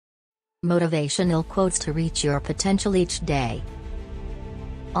Motivational quotes to reach your potential each day.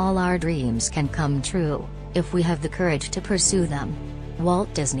 All our dreams can come true, if we have the courage to pursue them.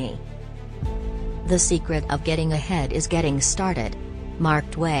 Walt Disney. The secret of getting ahead is getting started. Mark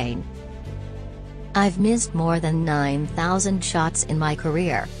Twain. I've missed more than 9,000 shots in my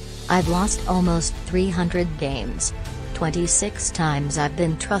career. I've lost almost 300 games. 26 times I've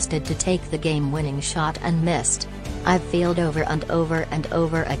been trusted to take the game-winning shot and missed. I've failed over and over and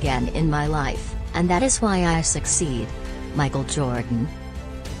over again in my life, and that is why I succeed. Michael Jordan.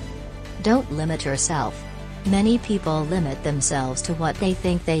 Don't limit yourself. Many people limit themselves to what they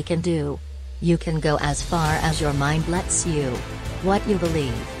think they can do. You can go as far as your mind lets you. What you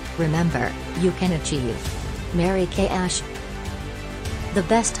believe, remember, you can achieve. Mary Kay Ash. The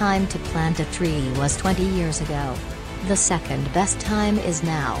best time to plant a tree was 20 years ago. The second best time is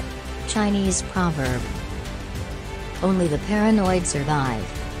now. Chinese proverb. Only the paranoid survive.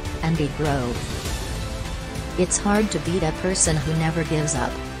 Andy Grove. It's hard to beat a person who never gives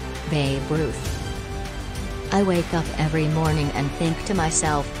up. Babe Ruth. I wake up every morning and think to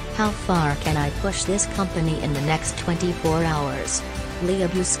myself, how far can I push this company in the next 24 hours? Leah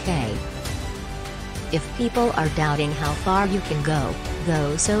Busquet. If people are doubting how far you can go,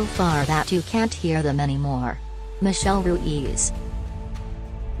 go so far that you can't hear them anymore. Michelle Ruiz.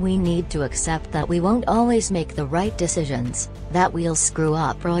 We need to accept that we won't always make the right decisions, that we'll screw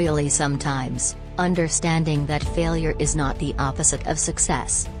up royally sometimes, understanding that failure is not the opposite of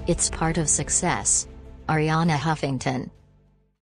success, it's part of success. Ariana Huffington.